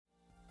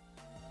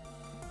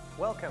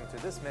Welcome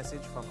to this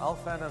message from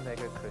Alpha and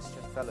Omega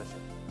Christian Fellowship.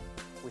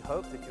 We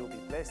hope that you'll be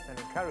blessed and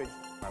encouraged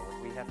by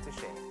what we have to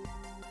share.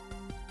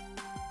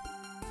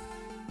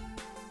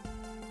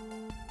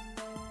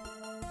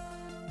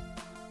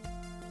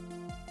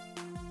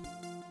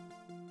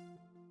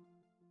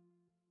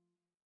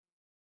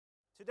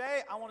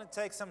 Today, I want to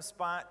take some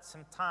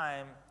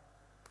time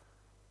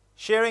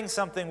sharing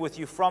something with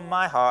you from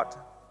my heart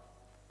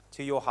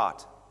to your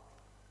heart.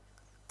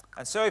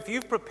 And so if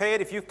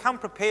you've come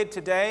prepared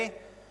today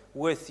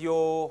with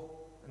your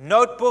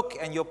notebook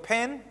and your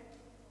pen,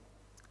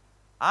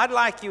 I'd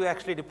like you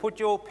actually to put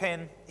your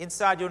pen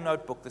inside your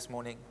notebook this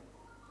morning,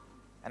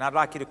 and I'd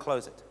like you to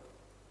close it.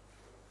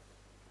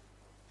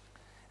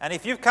 And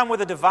if you've come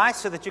with a device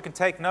so that you can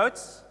take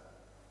notes,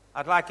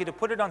 I'd like you to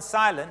put it on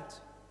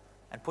silent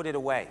and put it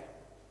away.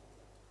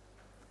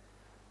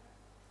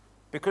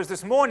 Because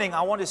this morning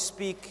I want to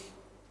speak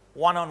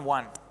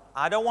one-on-one.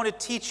 I don't want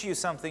to teach you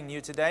something new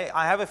today.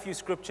 I have a few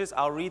scriptures.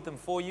 I'll read them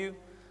for you.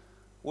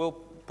 We'll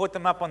put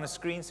them up on the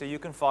screen so you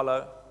can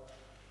follow.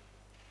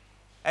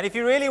 And if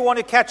you really want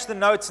to catch the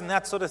notes and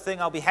that sort of thing,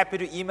 I'll be happy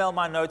to email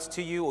my notes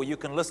to you, or you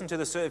can listen to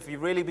the service. If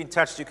you've really been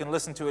touched, you can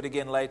listen to it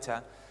again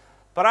later.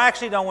 But I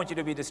actually don't want you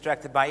to be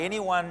distracted by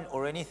anyone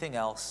or anything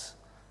else.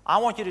 I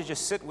want you to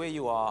just sit where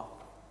you are,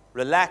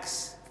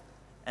 relax,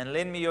 and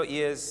lend me your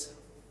ears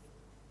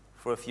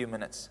for a few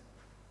minutes.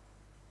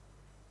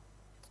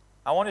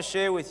 I want to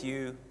share with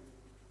you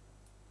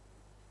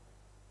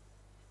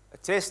a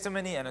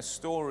testimony and a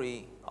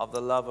story of the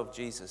love of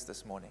Jesus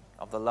this morning,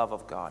 of the love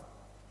of God.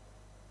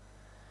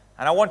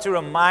 And I want to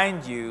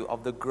remind you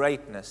of the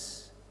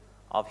greatness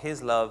of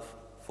His love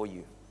for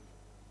you.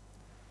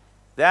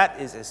 That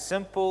is as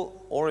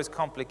simple or as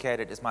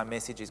complicated as my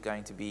message is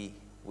going to be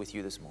with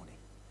you this morning.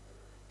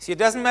 See, it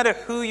doesn't matter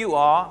who you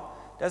are,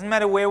 it doesn't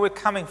matter where we're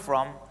coming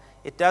from,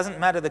 it doesn't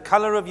matter the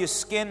color of your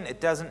skin,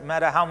 it doesn't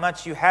matter how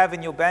much you have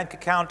in your bank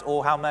account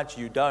or how much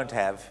you don't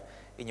have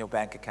in your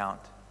bank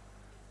account.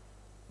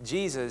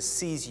 Jesus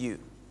sees you,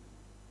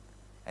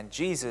 and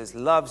Jesus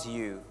loves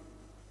you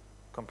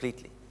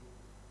completely.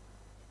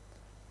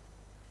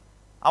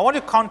 I want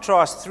to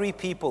contrast three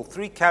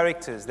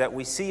characters that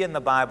we see in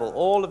the Bible,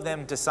 all of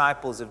them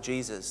disciples of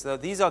Jesus. So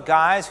these are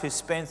guys who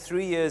spent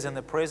 3 years in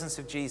the presence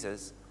of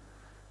Jesus.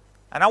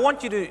 And I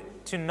want you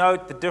to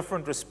note the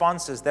different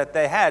responses that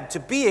they had to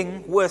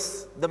being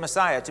with the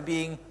Messiah, to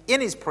being in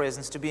His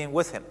presence, to being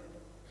with Him.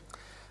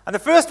 And the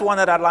first one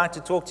that I'd like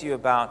to talk to you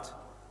about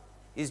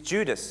is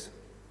Judas.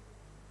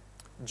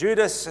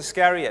 Judas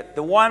Iscariot,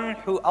 the one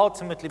who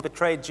ultimately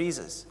betrayed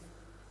Jesus.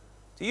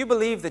 Do you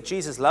believe that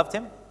Jesus loved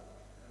him?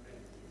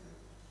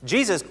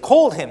 Jesus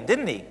called him,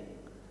 didn't He?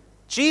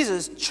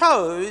 Jesus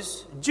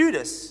chose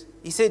Judas.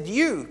 He said,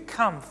 "You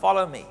come,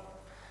 follow me."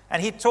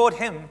 And He taught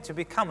him to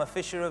become a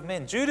fisher of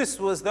men. Judas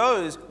was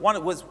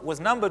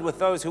numbered with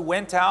those who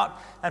went out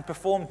and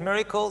performed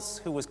miracles,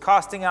 who was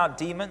casting out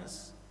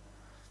demons.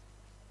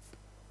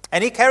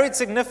 And he carried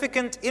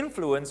significant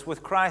influence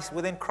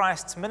within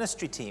Christ's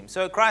ministry team.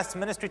 So Christ's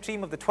ministry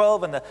team of the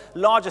 12 and the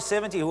larger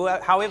 70,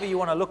 however you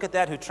want to look at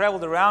that, who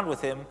traveled around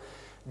with him,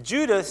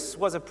 Judas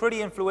was a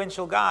pretty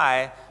influential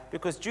guy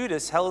because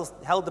Judas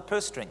held the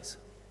purse strings.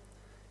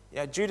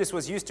 Judas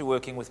was used to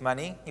working with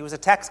money. He was a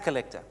tax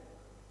collector.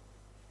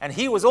 And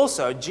he was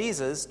also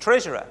Jesus'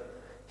 treasurer.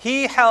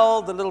 He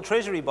held the little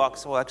treasury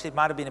box, or actually it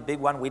might have been a big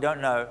one, we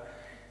don't know,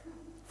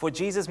 for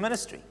Jesus'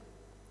 ministry.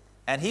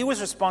 And he was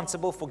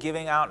responsible for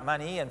giving out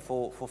money and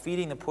for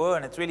feeding the poor.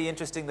 And it's really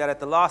interesting that at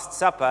the Last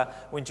Supper,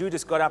 when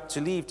Judas got up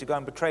to leave to go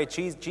and betray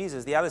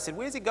Jesus, the others said,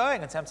 "Where's he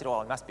going?" And Sam said,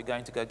 "Oh, he must be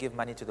going to go give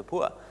money to the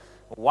poor."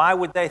 Why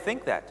would they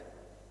think that?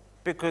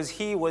 Because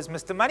he was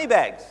Mr.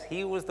 Moneybags.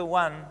 He was the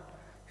one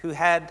who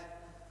had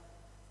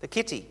the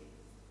kitty.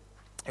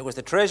 He was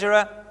the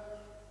treasurer.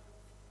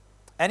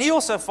 And he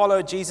also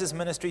followed Jesus'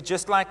 ministry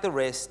just like the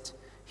rest.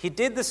 He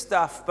did the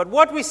stuff. But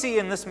what we see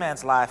in this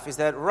man's life is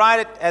that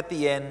right at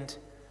the end,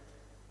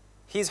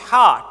 his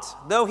heart,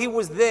 though he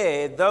was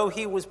there, though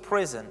he was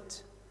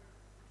present,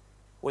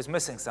 was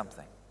missing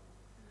something.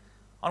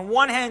 On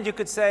one hand, you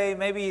could say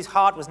maybe his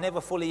heart was never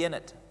fully in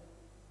it.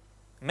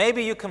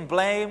 Maybe you can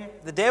blame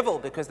the devil,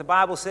 because the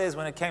Bible says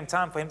when it came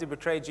time for him to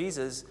betray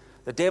Jesus,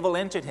 the devil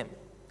entered him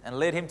and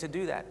led him to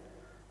do that.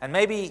 And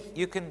maybe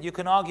you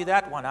can argue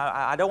that one.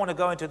 I don't want to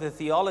go into the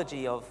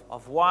theology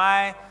of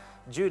why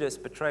Judas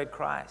betrayed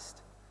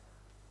Christ.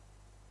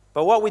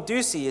 But what we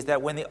do see is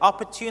that when the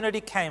opportunity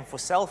came for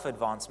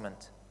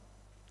self-advancement,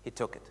 he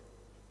took it.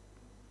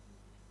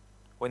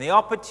 When the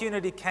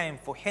opportunity came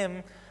for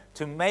him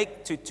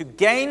to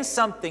gain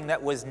something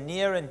that was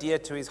near and dear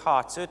to his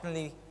heart,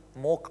 certainly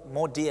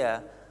more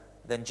dear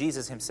than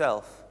Jesus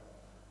himself,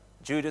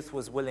 Judas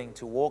was willing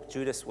to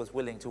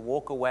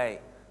walk away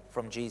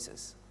from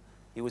Jesus.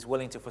 He was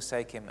willing to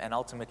forsake him and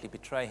ultimately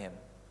betray him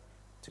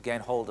to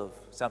gain hold of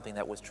something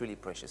that was truly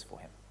precious for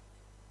him.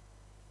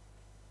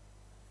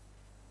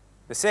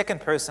 The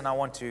second person I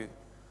want to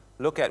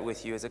look at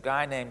with you is a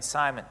guy named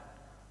Simon,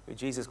 who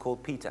Jesus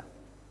called Peter.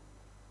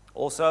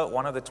 Also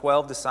one of the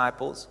 12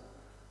 disciples.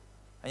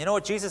 And you know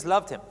what? Jesus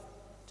loved him.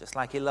 just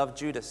like he loved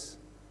Judas.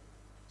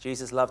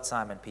 Jesus loved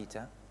Simon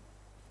Peter,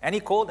 and he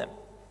called him.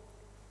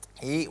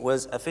 He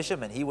was a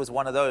fisherman. He was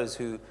one of those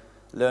who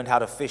learned how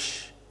to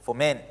fish for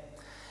men.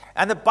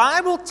 And the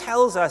Bible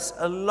tells us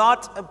a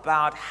lot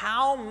about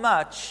how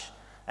much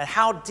and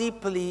how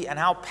deeply and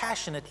how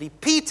passionately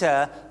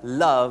Peter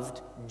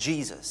loved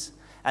Jesus,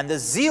 and the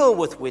zeal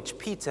with which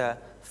Peter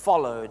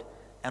followed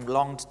and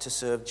longed to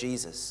serve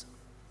Jesus.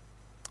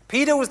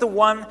 Peter was the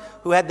one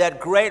who had that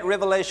great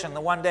revelation the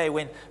one day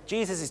when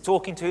Jesus is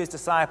talking to his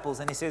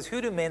disciples and he says,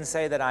 "Who do men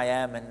say that I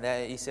am?"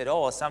 And he said,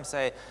 "Oh, some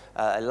say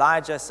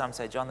Elijah, some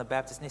say John the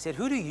Baptist." And he said,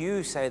 "Who do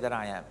you say that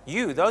I am?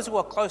 You, those who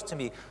are close to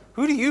me,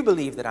 who do you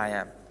believe that I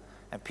am?"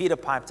 And Peter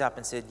piped up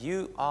and said,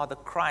 "You are the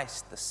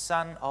Christ, the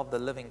Son of the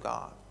living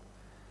God."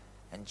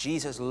 And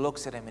Jesus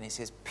looks at him and he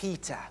says,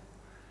 "Peter,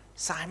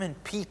 Simon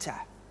Peter,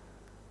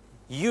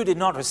 you did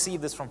not receive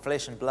this from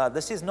flesh and blood.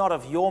 This is not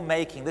of your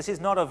making. This is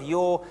not of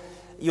your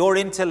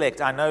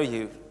intellect. I know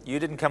you. You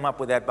didn't come up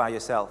with that by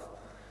yourself."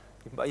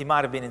 You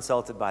might have been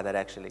insulted by that,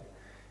 actually.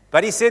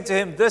 But he said to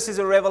him, "This is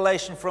a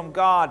revelation from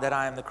God that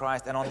I am the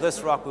Christ, and on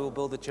this rock we will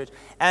build the church."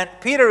 And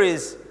Peter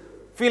is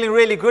feeling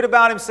really good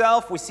about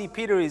himself. We see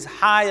Peter is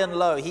high and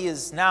low. He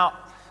is now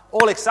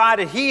all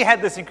excited. He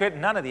had this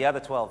incredible... None of the other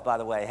 12, by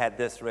the way, had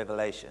this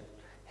revelation.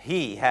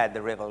 He had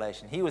the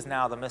revelation. He was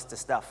now the Mr.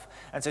 Stuff.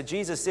 And so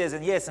Jesus says,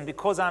 "And yes, and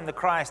because I'm the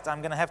Christ,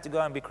 I'm going to have to go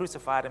and be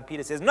crucified." And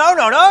Peter says, "No,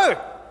 no,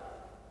 no!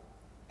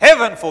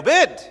 Heaven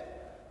forbid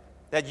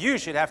that you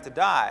should have to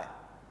die."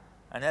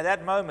 And at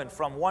that moment,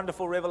 from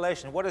wonderful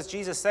revelation, what does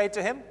Jesus say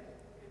to him?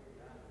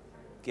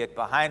 "Get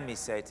behind me,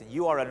 Satan.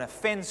 You are an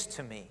offense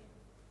to me."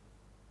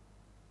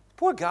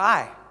 Poor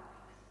guy.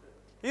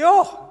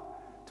 Yo,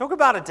 talk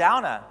about a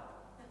downer.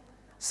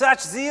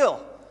 Such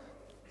zeal.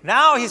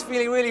 Now he's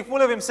feeling really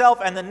full of himself,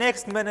 and the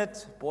next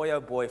minute, boy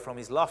oh boy, from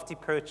his lofty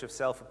perch of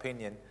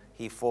self-opinion,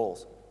 he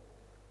falls.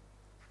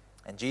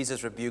 And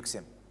Jesus rebukes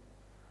him.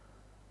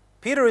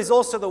 Peter is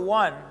also the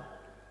one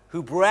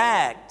who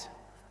bragged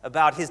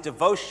about his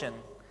devotion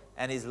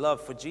and his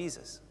love for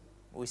Jesus.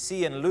 We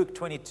see in Luke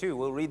 22,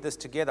 we'll read this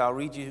together. I'll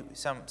read you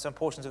some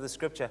portions of the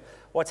scripture.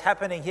 What's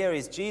happening here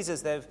is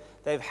Jesus,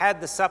 they've had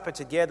the supper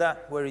together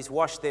where he's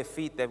washed their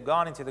feet. They've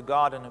gone into the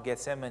Garden of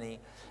Gethsemane,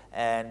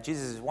 and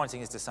Jesus is wanting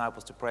his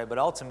disciples to pray. But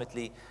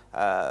ultimately,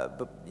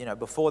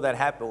 before that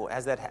happens, or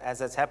as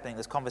that's happening,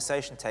 this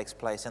conversation takes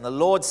place. And the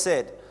Lord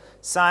said,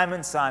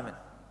 "Simon, Simon,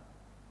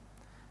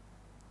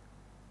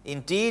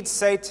 indeed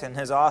Satan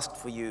has asked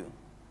for you,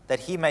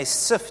 that he may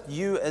sift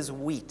you as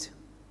wheat.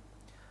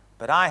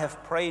 But I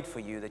have prayed for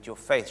you that your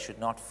faith should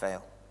not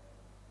fail.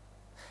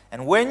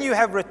 And when you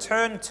have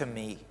returned to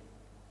me,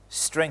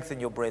 strengthen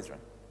your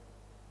brethren."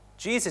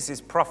 Jesus is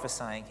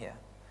prophesying here.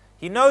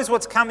 He knows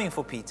what's coming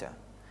for Peter.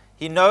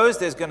 He knows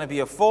there's going to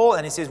be a fall,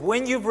 and he says,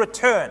 when you've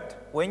returned,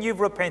 when you've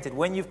repented,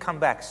 when you've come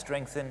back,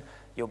 strengthen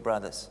your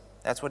brothers.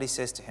 That's what he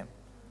says to him.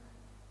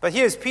 But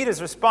here's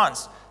Peter's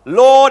response.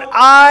 "Lord,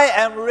 I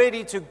am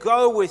ready to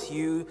go with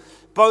you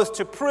both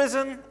to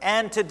prison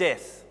and to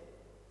death."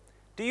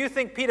 Do you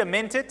think Peter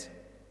meant it?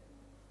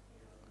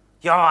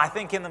 Yeah, I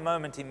think in the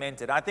moment he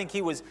meant it. I think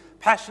he was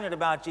passionate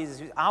about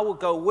Jesus. "I will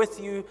go with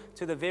you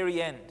to the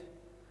very end."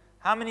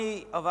 How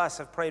many of us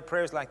have prayed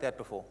prayers like that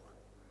before?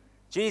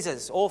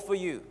 "Jesus, all for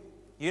you.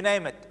 You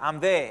name it. I'm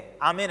there.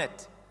 I'm in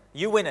it.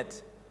 You win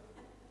it."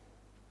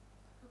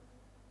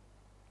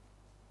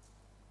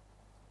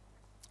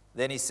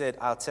 Then he said,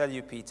 "I'll tell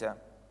you, Peter,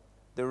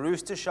 the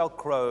rooster shall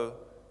crow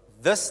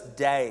this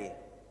day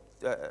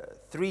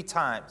 3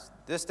 times.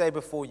 This day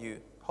before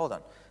you." Hold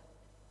on.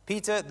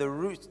 "Peter, the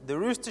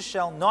rooster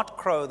shall not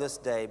crow this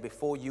day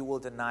before you will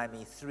deny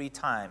me 3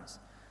 times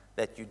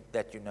that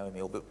you know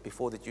me," or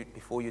before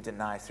you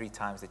deny 3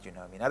 times that you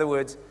know me. In other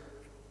words,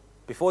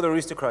 before the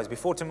rooster crows,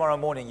 before tomorrow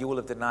morning, you will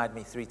have denied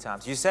me 3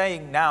 times. You're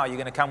saying now you're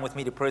going to come with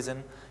me to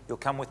prison, you'll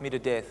come with me to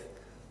death,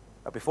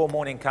 but before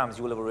morning comes,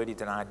 you will have already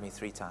denied me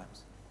 3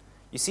 times.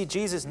 You see,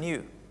 Jesus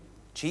knew.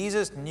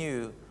 Jesus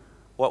knew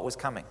what was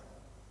coming.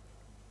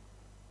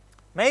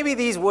 Maybe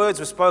these words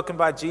were spoken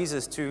by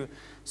Jesus to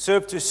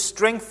serve to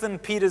strengthen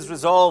Peter's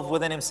resolve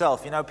within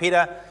himself.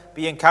 "Peter,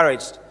 be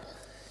encouraged."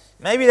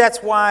 Maybe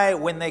that's why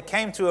when they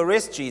came to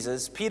arrest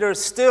Jesus, Peter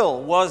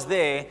still was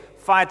there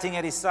fighting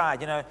at his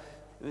side.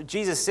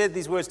 Jesus said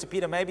these words to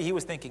Peter. Maybe he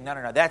was thinking,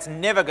 no, that's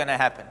never going to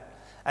happen.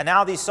 And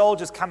now these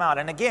soldiers come out.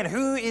 And again,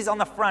 who is on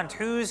the front?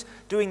 Who's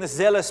doing the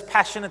zealous,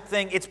 passionate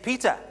thing? It's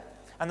Peter.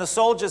 And the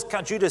soldiers,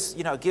 Judas,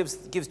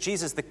 gives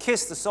Jesus the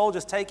kiss. The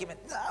soldiers take him and,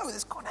 "No,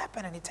 this can't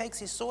happen." And he takes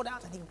his sword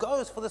out and he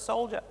goes for the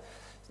soldier.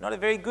 He's not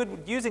very good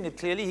at using it,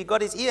 clearly. He got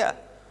his ear.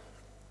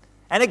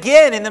 And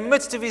again, in the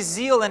midst of his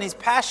zeal and his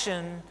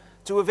passion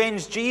to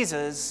avenge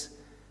Jesus,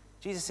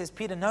 Jesus says,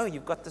 "Peter, no,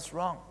 you've got this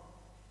wrong."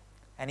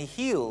 And he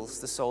heals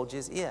the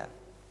soldier's ear.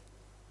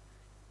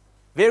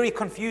 Very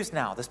confused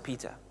now, this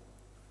Peter.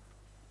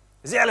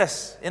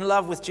 Zealous, in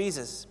love with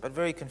Jesus, but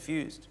very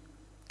confused.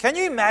 Can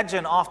you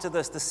imagine after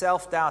this the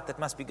self-doubt that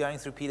must be going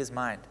through Peter's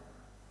mind?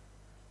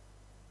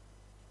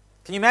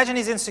 Can you imagine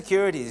his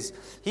insecurities?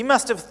 He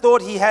must have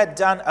thought he had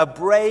done a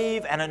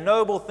brave and a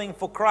noble thing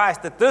for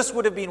Christ, that this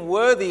would have been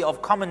worthy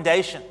of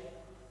commendation.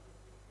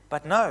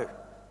 But no.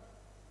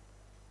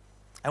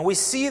 And we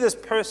see this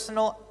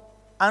personal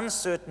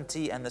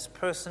uncertainty and this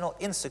personal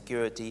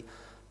insecurity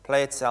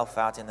play itself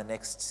out in the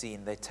next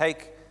scene. They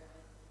take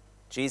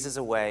Jesus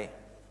away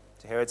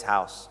to Herod's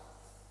house.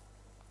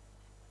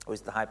 Or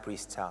is it the high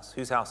priest's house?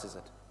 Whose house is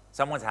it?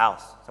 Someone's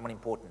house. Someone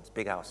important. It's a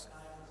big house.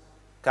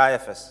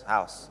 Caiaphas'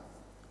 house.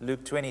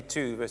 Luke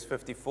 22, verse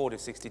 54 to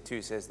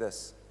 62 says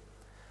this.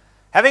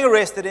 Having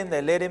arrested him,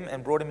 they led him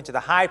and brought him into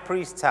the high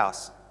priest's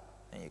house.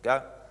 There you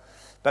go.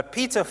 But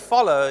Peter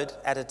followed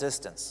at a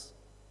distance.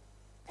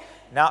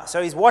 Now,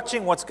 so he's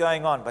watching what's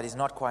going on, but he's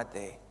not quite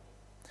there.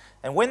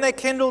 And when they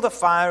kindled a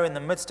fire in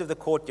the midst of the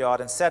courtyard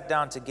and sat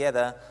down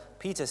together,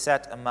 Peter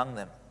sat among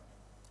them.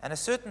 And a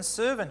certain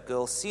servant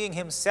girl, seeing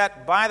him,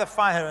 sat by the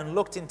fire and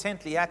looked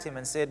intently at him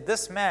and said,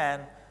 "This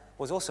man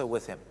was also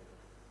with him."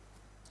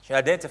 She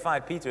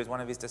identified Peter as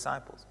one of his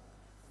disciples.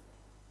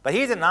 But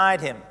he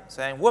denied him,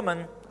 saying,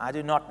 "Woman, I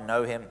do not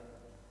know him."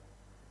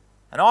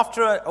 And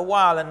after a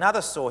while,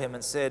 another saw him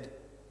and said,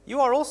 You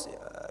also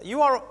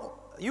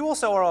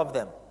are of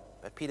them."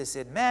 But Peter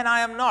said, "Man,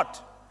 I am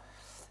not."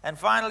 And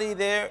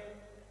finally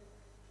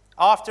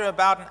after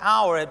about an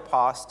hour had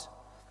passed,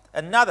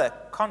 another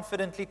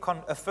confidently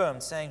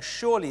affirmed, saying,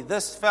 "Surely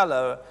this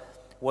fellow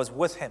was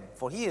with him,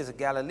 for he is a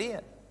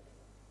Galilean."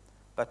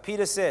 But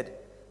Peter said,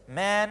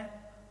 "Man,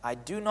 I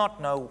do not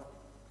know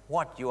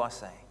what you are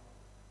saying."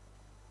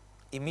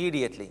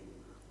 Immediately,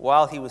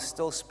 while he was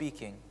still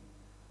speaking,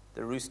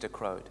 the rooster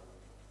crowed.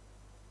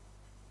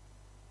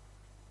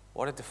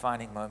 What a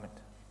defining moment.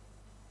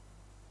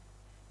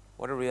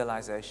 What a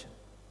realization.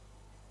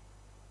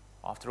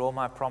 After all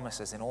my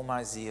promises and all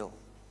my zeal,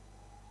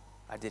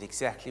 I did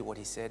exactly what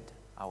he said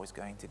I was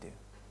going to do.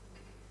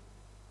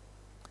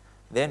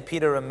 Then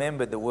Peter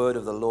remembered the word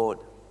of the Lord,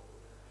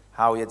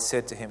 how he had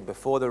said to him,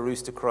 "Before the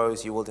rooster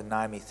crows, you will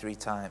deny me 3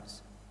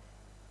 times.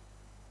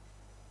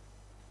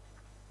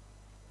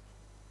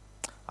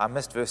 I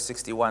missed verse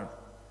 61.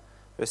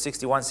 Verse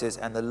 61 says,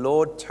 "And the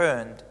Lord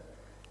turned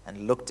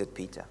and looked at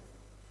Peter."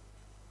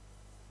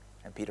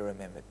 And Peter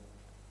remembered.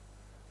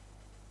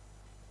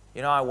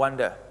 You know, I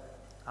wonder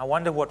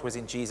what was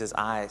in Jesus'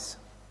 eyes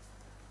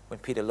when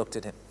Peter looked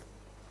at him.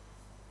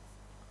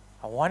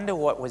 I wonder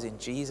what was in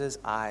Jesus'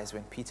 eyes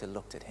when Peter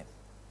looked at him.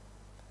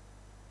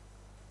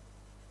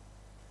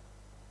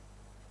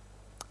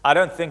 I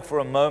don't think for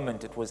a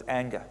moment it was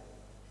anger.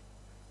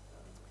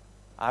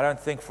 I don't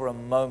think for a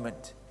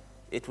moment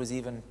it was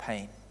even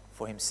pain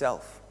for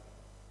himself.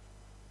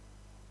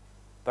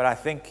 But I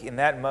think in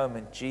that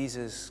moment,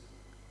 Jesus,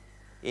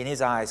 in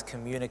his eyes,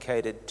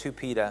 communicated to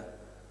Peter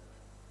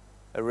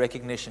a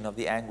recognition of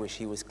the anguish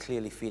he was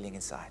clearly feeling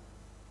inside.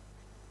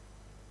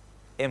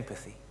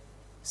 Empathy,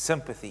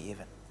 sympathy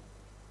even.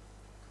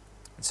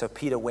 And so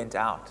Peter went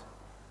out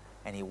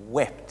and he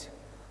wept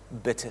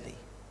bitterly.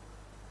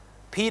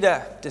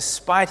 Peter,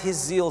 despite his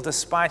zeal,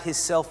 despite his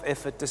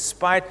self-effort,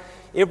 despite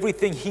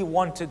everything he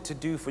wanted to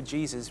do for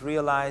Jesus,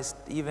 realized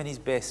even his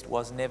best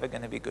was never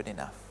going to be good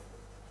enough.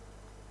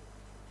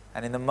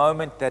 And in the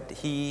moment that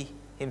he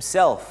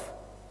himself,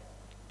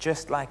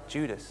 just like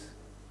Judas,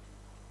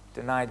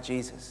 denied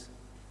Jesus,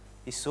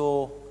 he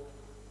saw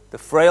the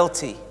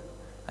frailty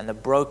and the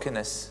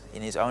brokenness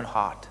in his own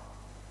heart.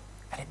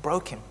 And it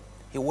broke him.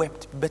 He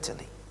wept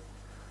bitterly.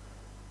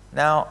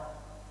 Now,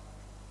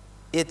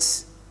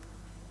 it's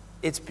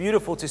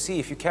beautiful to see,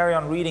 if you carry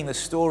on reading the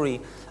story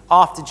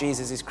after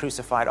Jesus is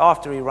crucified,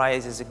 after he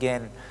rises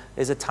again,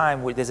 there's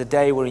a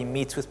day where he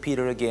meets with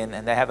Peter again,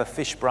 and they have a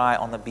fish fry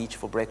on the beach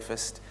for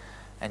breakfast.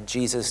 And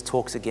Jesus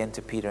talks again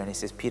to Peter, and he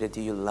says, "Peter,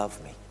 do you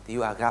love me? Do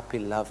you agape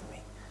love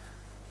me?"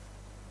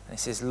 And he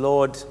says,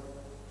 "Lord,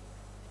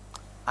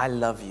 I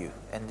love you."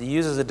 And he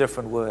uses a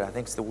different word. I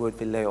think it's the word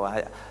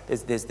phileo.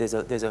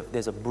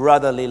 There's a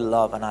brotherly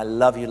love, and I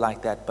love you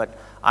like that, but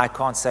I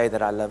can't say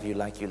that I love you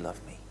like you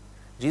love me.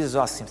 Jesus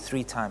asks him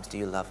 3 times, "Do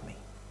you love me?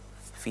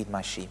 Feed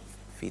my sheep,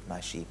 feed my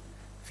sheep,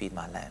 feed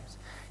my lambs."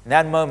 In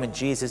that moment,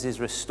 Jesus is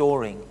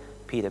restoring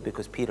Peter,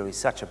 because Peter is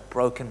such a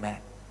broken man.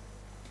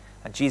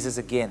 And Jesus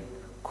again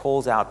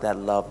calls out that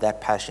love, that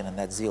passion, and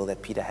that zeal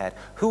that Peter had.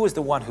 Who was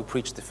the one who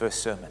preached the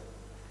first sermon?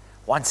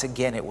 Once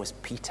again, it was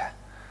Peter,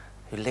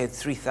 who led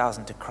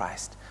 3,000 to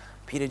Christ.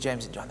 Peter,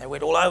 James, and John, they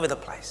went all over the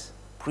place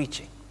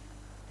preaching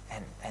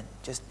and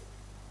just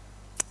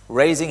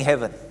raising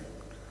heaven.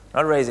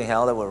 Not raising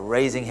hell, they were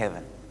raising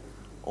heaven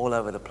all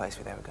over the place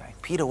where they were going.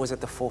 Peter was at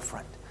the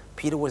forefront.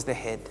 Peter was the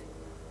head,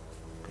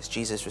 because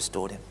Jesus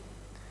restored him.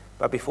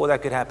 But before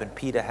that could happen,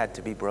 Peter had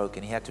to be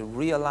broken. He had to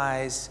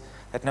realize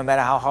that no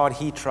matter how hard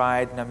he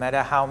tried, no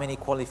matter how many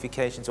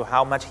qualifications or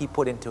how much he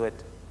put into it,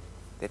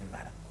 it didn't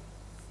matter.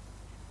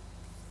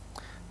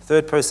 The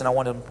third person I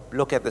want to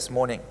look at this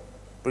morning,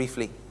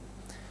 briefly,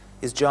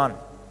 is John.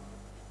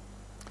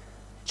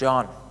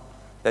 John,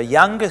 the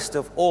youngest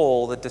of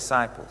all the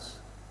disciples.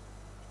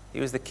 He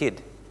was the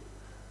kid.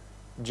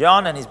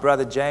 John and his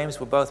brother James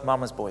were both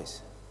mama's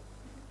boys.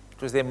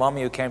 It was their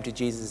mommy who came to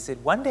Jesus and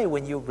said, "One day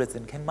when you're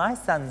risen, can my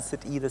sons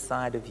sit either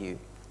side of you?"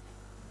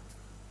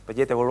 But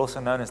yet they were also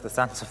known as the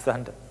sons of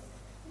thunder.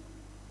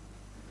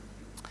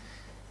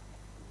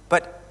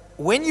 But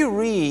when you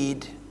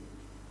read,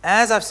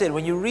 as I've said,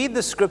 when you read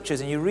the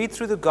scriptures and you read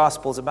through the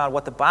Gospels about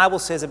what the Bible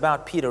says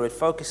about Peter, it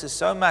focuses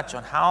so much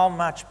on how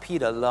much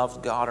Peter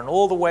loved God and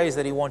all the ways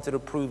that he wanted to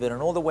prove it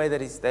and all the way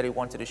that he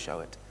wanted to show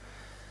it.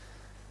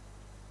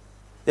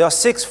 There are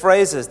 6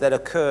 phrases that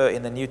occur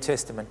in the New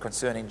Testament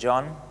concerning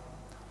John,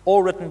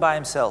 all written by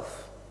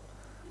himself.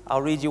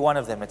 I'll read you one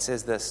of them. It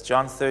says this,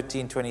 John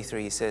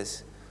 13:23. He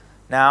says,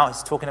 now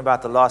he's talking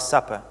about the Last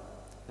Supper.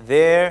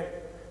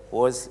 There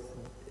was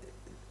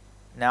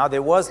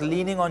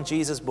leaning on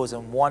Jesus'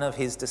 bosom one of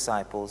his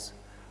disciples,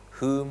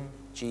 whom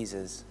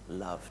Jesus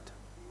loved.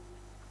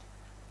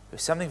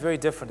 There's something very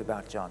different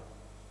about John.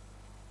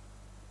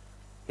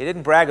 He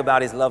didn't brag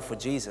about his love for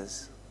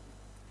Jesus,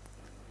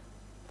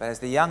 but as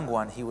the young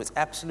one, he was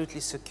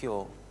absolutely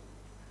secure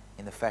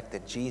in the fact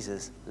that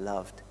Jesus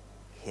loved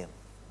him.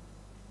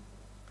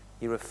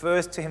 He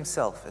refers to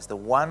himself as the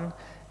one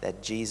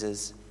that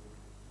Jesus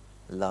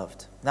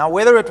loved. Now,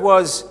 whether it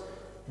was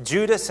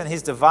Judas and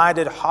his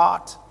divided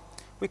heart,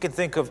 we can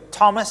think of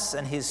Thomas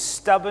and his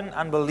stubborn,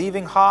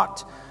 unbelieving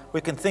heart. We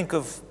can think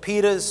of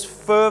Peter's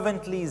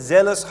fervently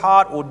zealous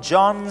heart, or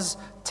John's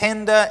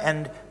tender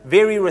and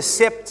very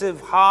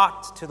receptive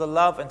heart to the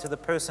love and to the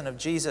person of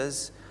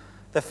Jesus.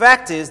 The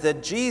fact is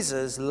that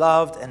Jesus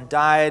loved and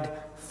died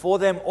for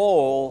them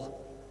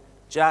all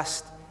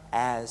just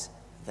as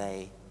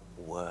they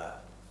were.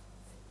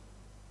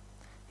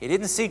 He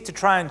didn't seek to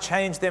try and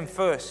change them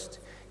first.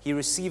 He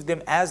received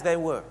them as they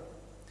were.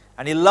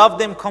 And he loved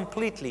them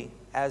completely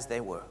as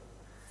they were.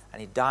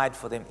 And he died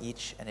for them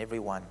each and every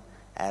one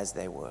as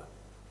they were.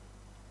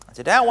 And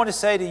today I want to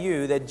say to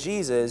you that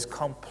Jesus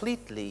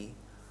completely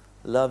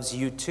loves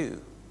you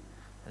too.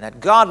 And that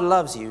God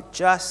loves you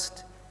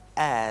just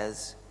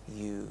as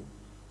you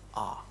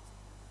are.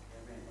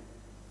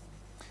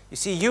 You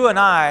see, you and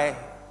I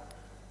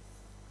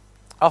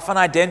often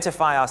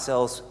identify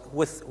ourselves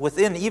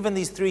within even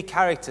these 3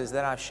 characters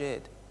that I've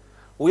shared.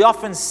 We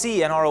often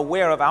see and are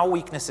aware of our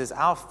weaknesses,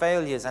 our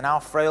failures, and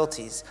our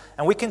frailties.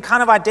 And we can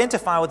kind of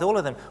identify with all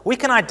of them. We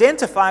can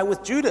identify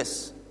with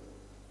Judas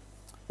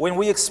when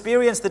we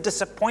experience the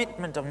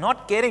disappointment of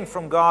not getting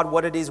from God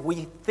what it is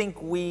we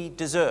think we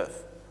deserve,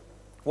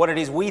 what it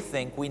is we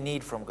think we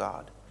need from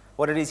God,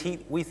 what it is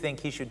we think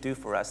He should do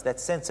for us,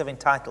 that sense of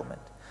entitlement.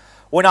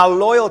 When our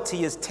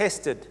loyalty is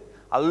tested,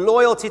 our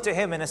loyalty to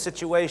Him in a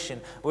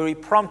situation where He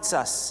prompts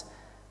us,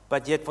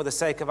 but yet for the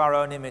sake of our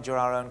own image or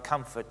our own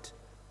comfort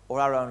or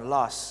our own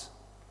loss,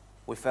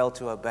 we fail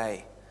to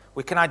obey.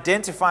 We can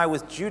identify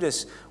with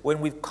Judas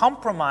when we've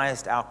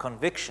compromised our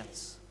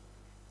convictions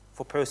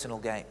for personal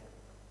gain.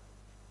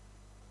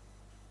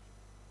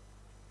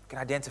 We can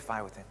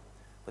identify with him,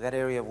 with that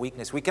area of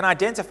weakness. We can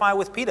identify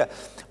with Peter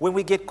when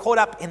we get caught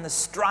up in the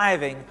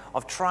striving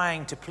of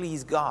trying to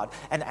please God.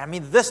 And I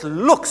mean, this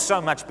looks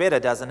so much better,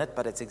 doesn't it?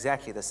 But it's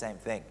exactly the same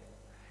thing.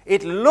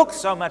 It looks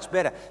so much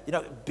better. You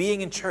know,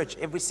 being in church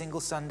every single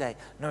Sunday,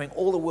 knowing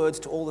all the words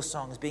to all the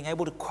songs, being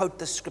able to quote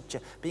the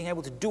scripture, being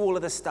able to do all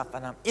of this stuff.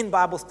 And I'm in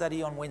Bible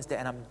study on Wednesday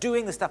and I'm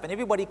doing the stuff. And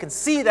everybody can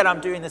see that I'm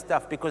doing the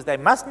stuff because they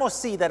must not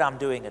see that I'm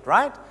doing it,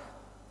 right?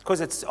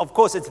 Because it's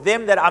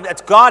them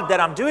it's God that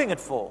I'm doing it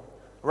for,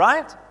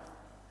 right?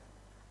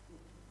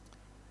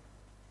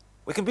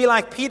 We can be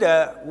like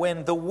Peter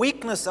when the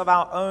weakness of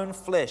our own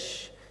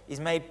flesh is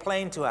made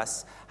plain to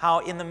us. How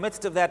in the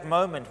midst of that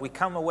moment we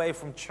come away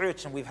from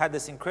church and we've had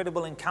this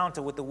incredible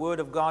encounter with the Word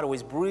of God, or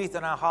He's breathed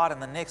in our heart,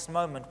 and the next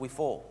moment we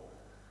fall.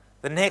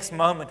 The next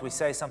moment we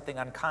say something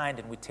unkind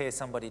and we tear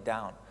somebody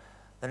down.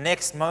 The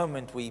next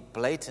moment we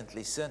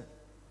blatantly sin.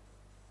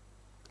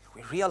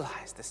 We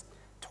realize this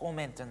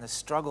torment and the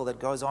struggle that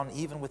goes on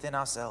even within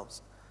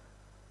ourselves.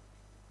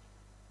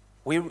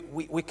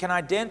 We can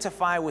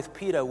identify with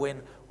Peter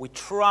when we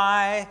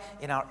try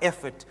in our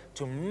effort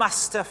to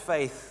muster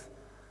faith,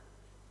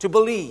 to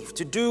believe,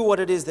 to do what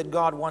it is that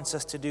God wants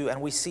us to do,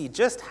 and we see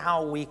just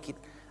how weak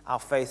our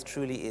faith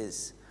truly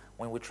is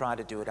when we try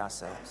to do it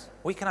ourselves.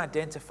 We can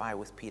identify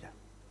with Peter.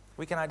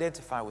 We can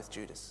identify with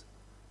Judas.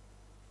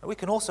 And we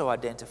can also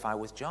identify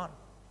with John.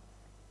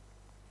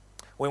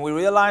 When we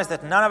realize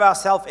that none of our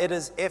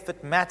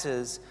self-effort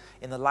matters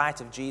in the light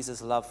of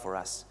Jesus' love for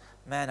us.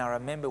 Man, I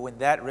remember when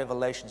that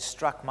revelation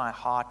struck my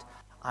heart,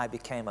 I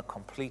became a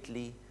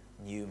completely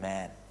new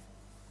man.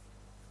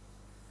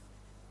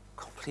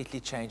 Completely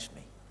changed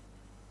me.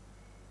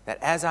 That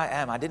as I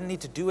am, I didn't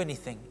need to do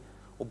anything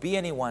or be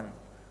anyone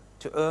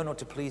to earn or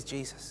to please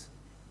Jesus.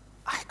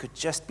 I could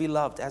just be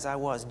loved as I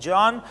was.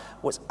 John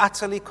was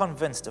utterly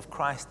convinced of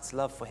Christ's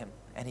love for him,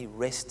 and he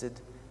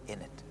rested in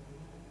it.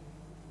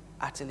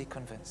 Utterly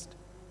convinced.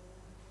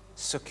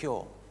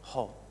 Secure,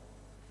 whole.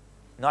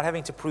 Not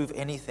having to prove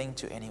anything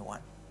to anyone.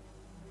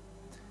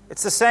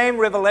 It's the same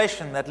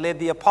revelation that led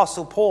the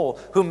Apostle Paul,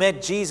 who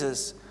met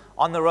Jesus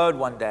on the road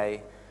one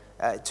day,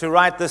 to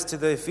write this to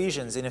the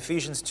Ephesians in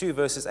Ephesians 2,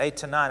 verses 8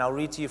 to 9. I'll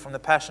read to you from the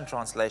Passion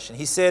Translation.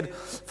 He said,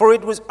 "For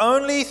it was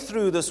only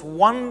through this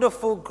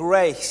wonderful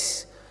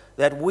grace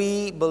that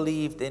we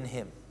believed in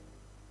him."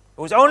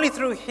 It was only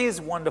through his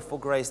wonderful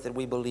grace that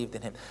we believed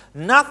in him.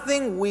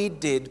 Nothing we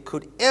did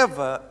could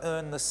ever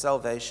earn the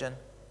salvation,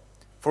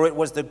 for it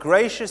was the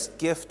gracious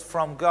gift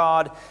from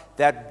God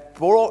that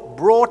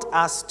brought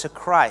us to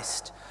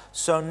Christ.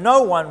 So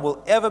no one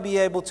will ever be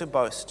able to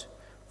boast,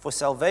 for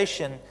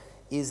salvation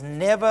is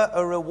never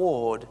a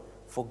reward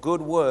for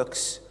good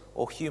works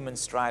or human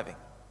striving.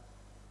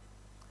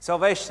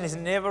 Salvation is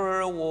never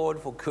a reward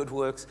for good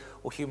works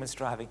or human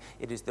striving.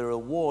 It is the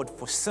reward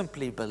for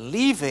simply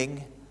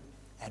believing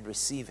and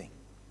receiving.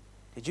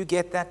 Did you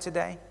get that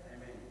today?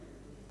 Amen.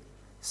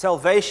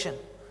 Salvation,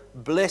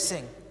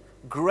 blessing,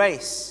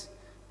 grace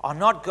are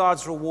not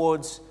God's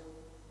rewards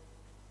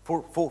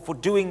for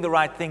doing the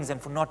right things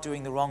and for not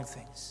doing the wrong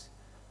things.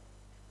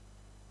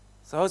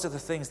 Those are the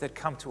things that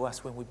come to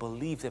us when we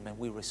believe them and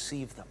we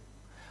receive them.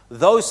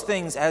 Those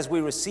things, as we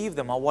receive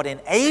them, are what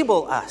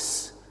enable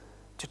us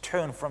to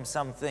turn from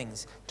some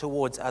things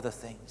towards other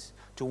things,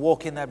 to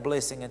walk in that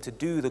blessing and to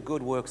do the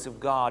good works of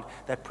God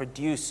that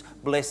produce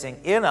blessing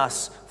in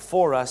us,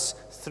 for us,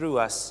 through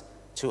us,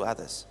 to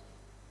others.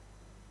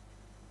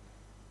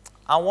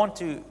 I want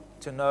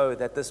to know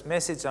that this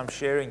message I'm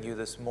sharing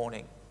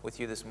with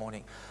you this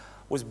morning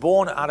was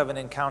born out of an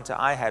encounter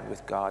I had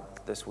with God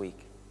this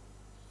week,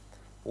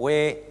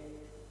 where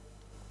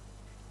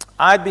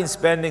I'd been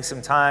spending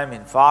some time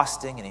in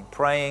fasting and in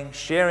praying,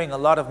 sharing a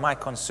lot of my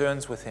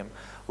concerns with him,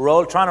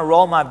 trying to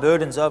roll my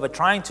burdens over,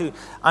 trying to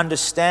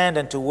understand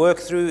and to work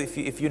through.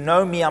 If you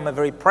know me, I'm a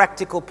very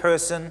practical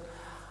person.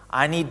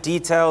 I need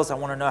details. I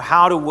want to know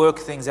how to work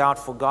things out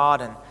for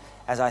God. And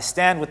as I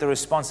stand with the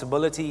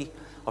responsibility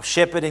of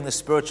shepherding the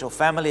spiritual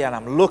family, and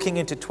I'm looking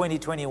into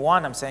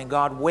 2021, I'm saying,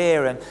 God,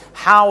 where and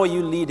how are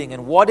you leading,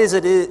 and what is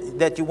it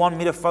that you want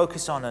me to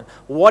focus on, and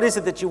what is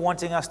it that you're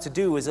wanting us to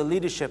do as a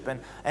leadership,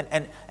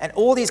 and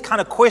all these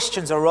kind of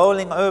questions are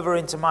rolling over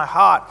into my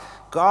heart.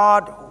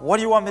 God, what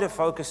do you want me to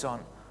focus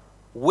on?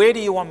 Where do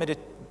you want me to?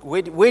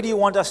 Where do you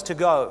want us to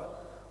go?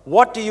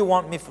 What do you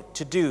want me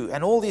to do?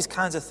 And all these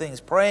kinds of things,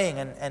 praying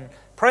and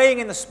praying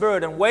in the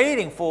Spirit and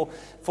waiting for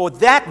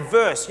that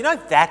verse. You know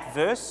that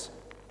verse?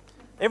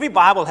 Every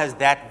Bible has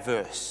that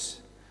verse,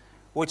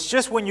 which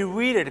just when you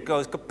read it, it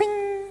goes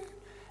ka-ping,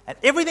 and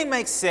everything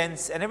makes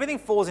sense, and everything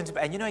falls into,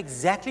 and you know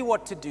exactly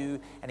what to do,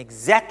 and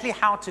exactly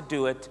how to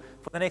do it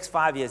for the next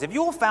 5 years. Have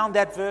you all found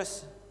that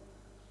verse?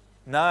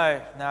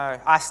 No.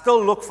 I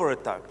still look for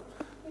it, though.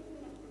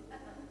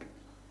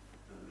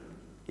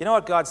 You know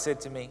what God said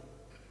to me?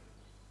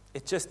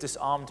 It just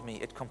disarmed me.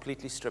 It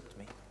completely stripped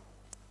me.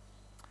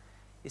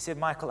 He said,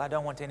 Michael, I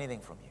don't want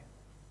anything from you.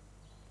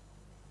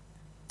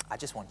 I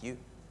just want you.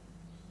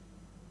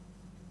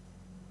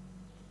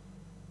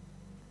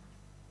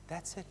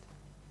 That's it.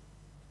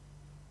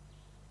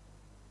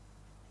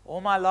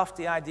 All my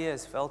lofty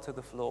ideas fell to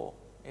the floor.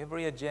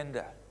 Every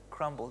agenda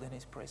crumbled in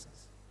his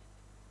presence.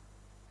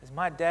 As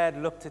my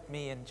dad looked at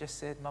me and just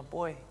said, my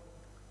boy,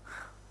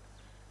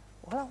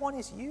 all I want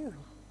is you.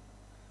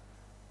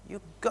 You're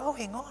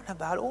going on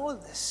about all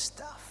this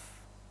stuff.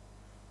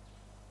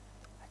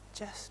 I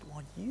just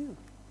want you.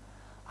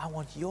 I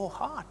want your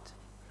heart.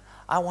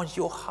 I want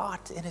your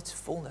heart in its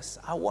fullness.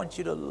 I want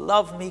you to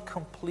love me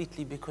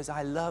completely because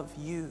I love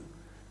you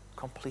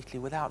completely,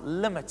 without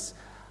limits.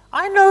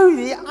 I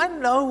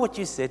know what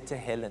you said to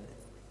Helen.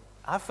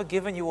 I've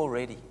forgiven you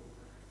already.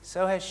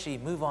 So has she.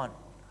 Move on.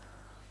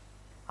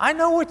 I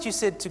know what you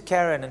said to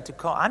Karen and to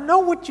Carl. I know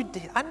what you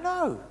did. I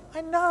know.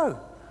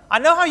 I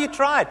know how you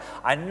tried.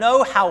 I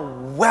know how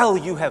well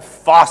you have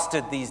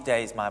fasted these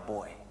days, my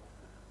boy.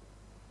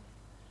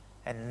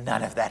 And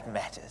none of that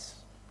matters.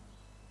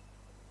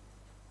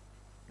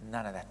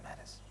 None of that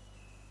matters.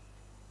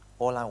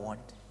 All I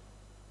want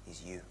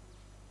is you.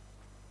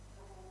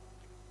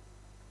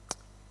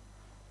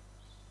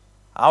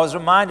 I was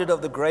reminded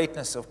of the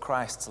greatness of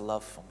Christ's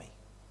love for me.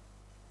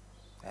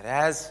 That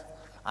as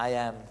I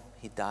am,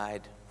 He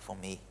died for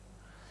me.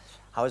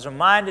 I was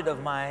reminded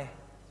of my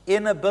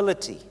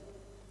inability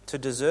to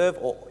deserve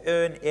or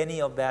earn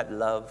any of that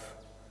love,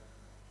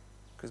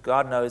 because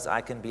God knows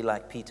I can be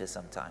like Peter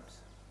sometimes.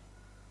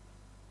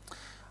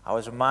 I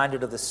was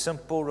reminded of the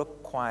simple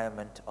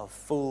requirement of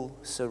full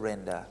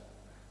surrender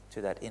to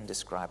that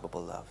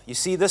indescribable love. You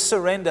see, this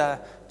surrender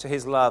to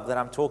His love that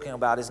I'm talking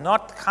about is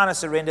not the kind of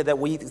surrender that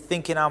we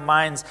think in our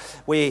minds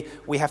where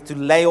we have to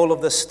lay all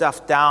of this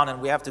stuff down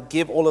and we have to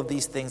give all of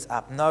these things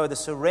up. No, the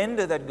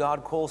surrender that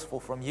God calls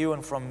for from you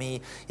and from me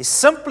is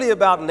simply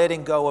about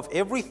letting go of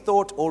every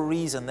thought or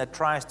reason that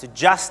tries to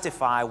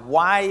justify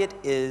why it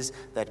is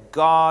that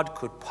God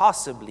could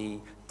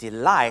possibly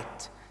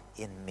delight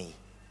in me.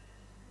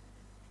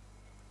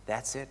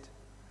 That's it.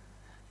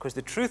 Because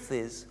the truth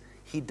is,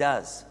 He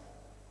does.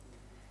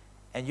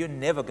 And you're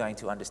never going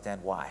to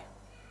understand why.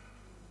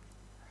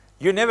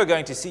 You're never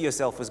going to see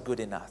yourself as good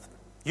enough.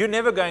 You're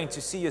never going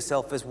to see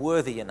yourself as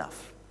worthy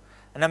enough.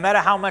 And no matter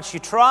how much you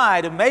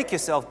try to make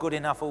yourself good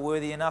enough or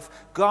worthy enough,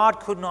 God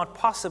could not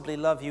possibly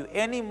love you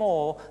any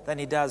more than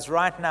He does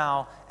right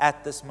now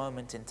at this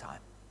moment in time.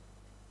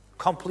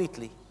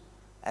 Completely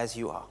as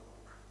you are.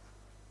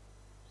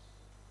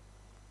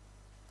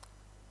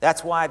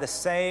 That's why the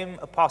same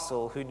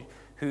apostle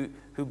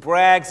who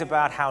brags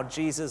about how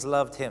Jesus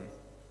loved him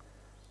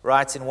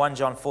writes in 1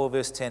 John 4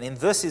 verse 10, "In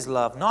this is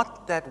love,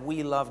 not that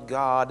we loved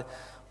God,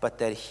 but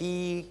that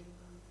He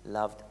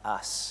loved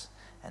us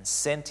and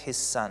sent His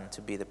Son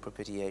to be the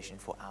propitiation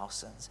for our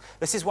sins."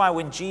 This is why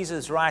when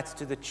Jesus writes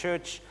to the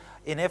church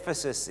in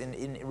Ephesus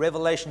in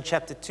Revelation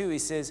chapter 2, He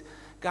says,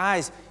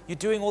 guys, you're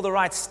doing all the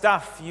right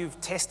stuff.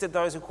 You've tested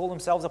those who call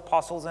themselves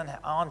apostles and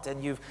aren't,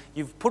 and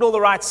you've put all the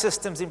right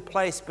systems in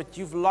place, but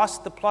you've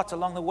lost the plot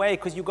along the way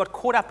because you got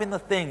caught up in the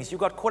things. You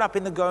got caught up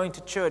in the going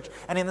to church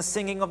and in the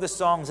singing of the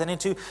songs and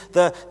into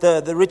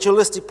the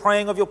ritualistic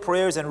praying of your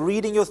prayers and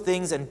reading your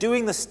things and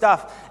doing the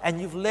stuff,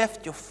 and you've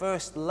left your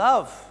first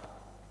love.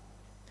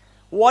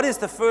 What is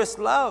the first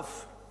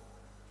love?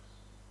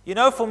 You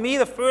know, for me,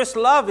 the first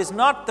love is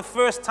not the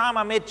first time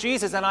I met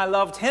Jesus and I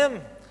loved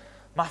Him.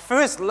 My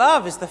first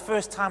love is the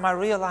first time I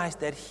realized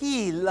that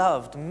He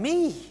loved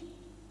me.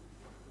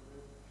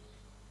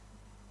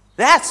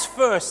 That's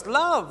first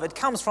love. It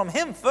comes from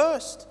Him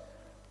first.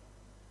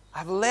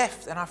 I've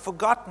left and I've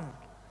forgotten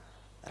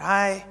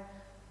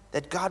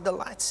that God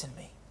delights in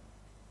me.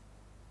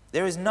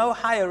 There is no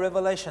higher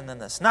revelation than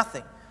this.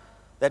 Nothing.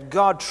 That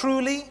God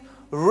truly,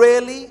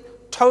 really,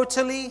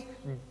 totally,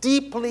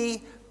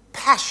 deeply,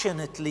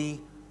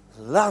 passionately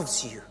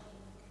loves you.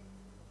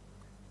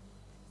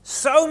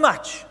 So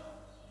much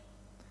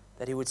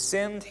that He would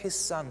send His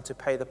Son to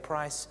pay the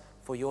price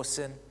for your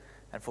sin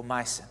and for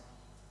my sin,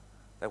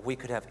 that we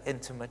could have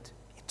intimate,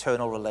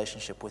 eternal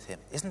relationship with Him.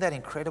 Isn't that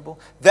incredible?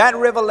 That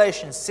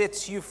revelation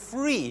sets you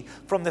free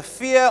from the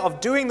fear of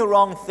doing the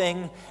wrong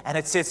thing, and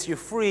it sets you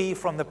free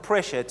from the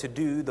pressure to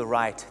do the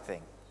right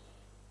thing.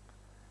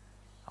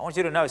 I want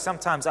you to know,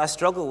 sometimes I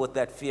struggle with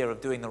that fear of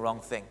doing the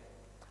wrong thing.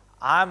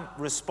 I'm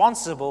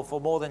responsible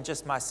for more than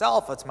just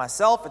myself. It's my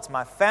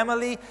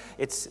family,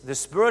 it's the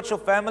spiritual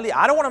family.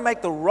 I don't want to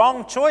make the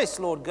wrong choice,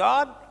 Lord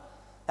God.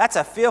 That's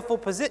a fearful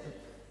position.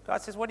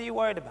 God says, what are you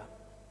worried about?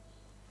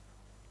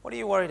 What are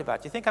you worried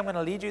about? Do you think I'm going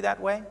to lead you that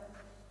way?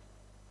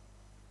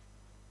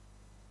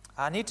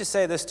 I need to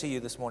say this to you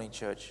this morning,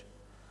 church.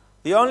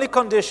 The only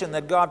condition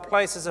that God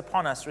places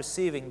upon us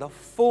receiving the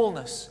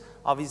fullness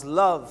of His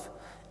love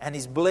and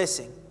His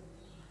blessing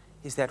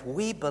is that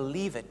we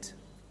believe it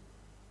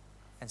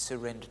and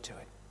surrender to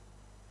it.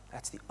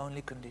 That's the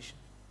only condition.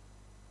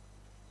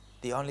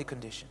 The only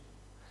condition.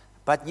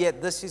 But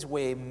yet this is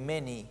where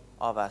many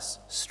of us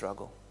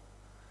struggle.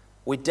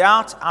 We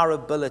doubt our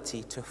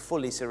ability to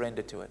fully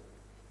surrender to it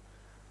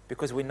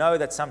because we know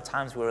that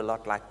sometimes we're a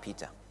lot like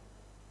Peter.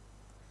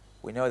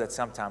 We know that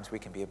sometimes we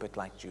can be a bit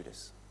like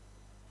Judas.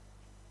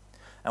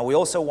 And we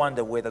also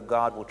wonder whether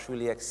God will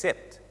truly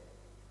accept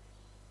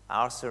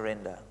our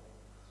surrender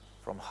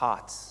from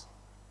hearts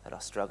that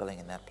are struggling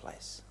in that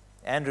place.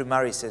 Andrew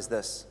Murray says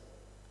this.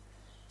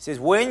 He says,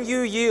 when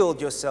you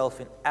yield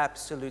yourself in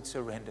absolute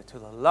surrender to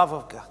the love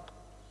of God,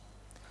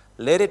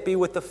 let it be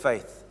with the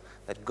faith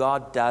that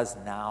God does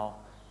now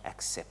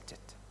accept it.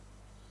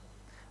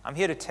 I'm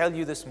here to tell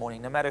you this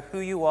morning, no matter who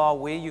you are,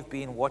 where you've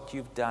been, what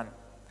you've done,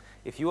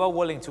 if you are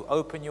willing to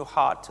open your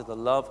heart to the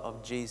love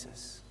of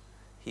Jesus,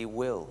 He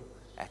will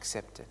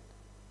accept it.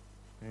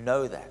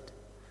 Know that.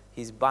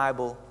 His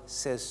Bible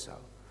says so.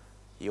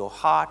 Your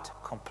heart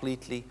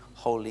completely,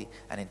 wholly,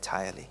 and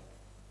entirely.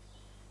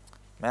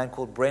 A man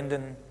called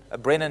Brennan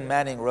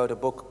Manning wrote a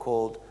book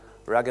called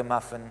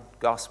Ragamuffin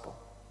Gospel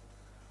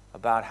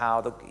about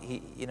how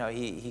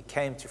he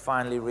came to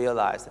finally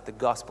realize that the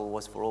gospel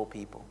was for all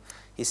people.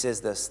 He says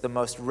this, the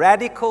most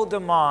radical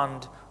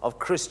demand of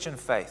Christian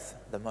faith,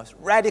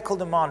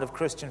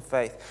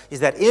 is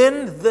that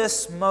in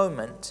this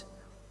moment,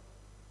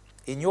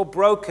 in your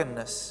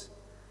brokenness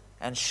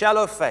and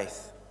shallow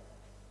faith,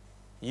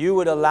 you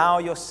would allow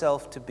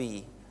yourself to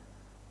be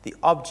the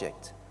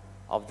object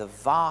of the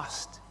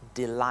vast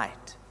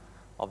delight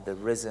of the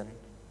risen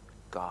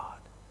God.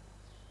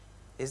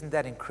 Isn't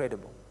that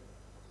incredible?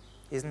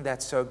 Isn't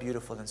that so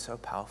beautiful and so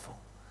powerful?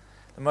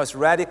 The most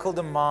radical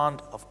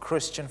demand of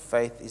Christian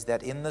faith is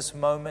that in this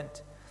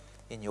moment,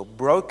 in your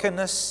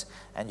brokenness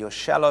and your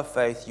shallow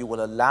faith, you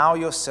will allow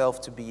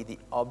yourself to be the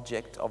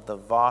object of the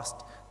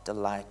vast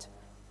delight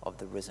of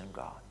the risen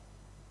God.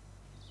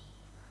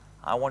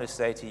 I want to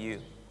say to you,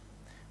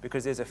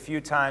 because there's a few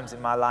times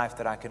in my life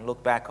that I can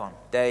look back on,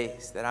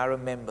 days that I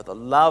remember the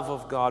love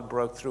of God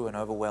broke through and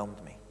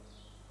overwhelmed me.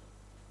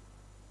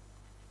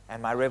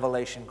 And my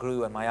revelation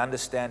grew and my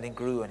understanding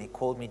grew and He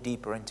called me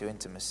deeper into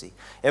intimacy.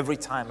 Every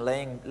time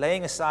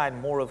laying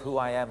aside more of who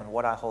I am and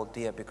what I hold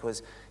dear,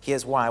 because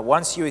here's why.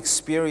 Once you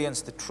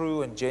experience the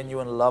true and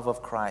genuine love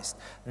of Christ,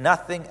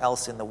 nothing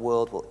else in the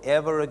world will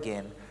ever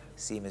again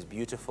seem as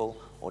beautiful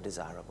or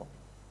desirable.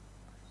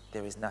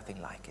 There is nothing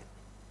like it.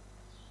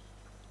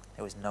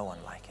 There is no one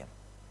like Him.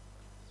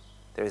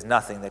 There is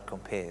nothing that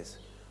compares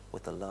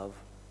with the love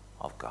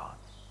of God.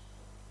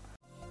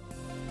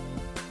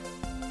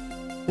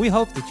 We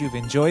hope that you've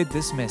enjoyed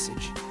this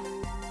message.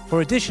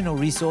 For additional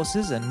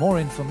resources and more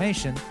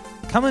information,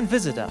 come and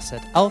visit us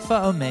at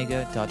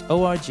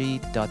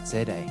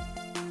alphaomega.org.za.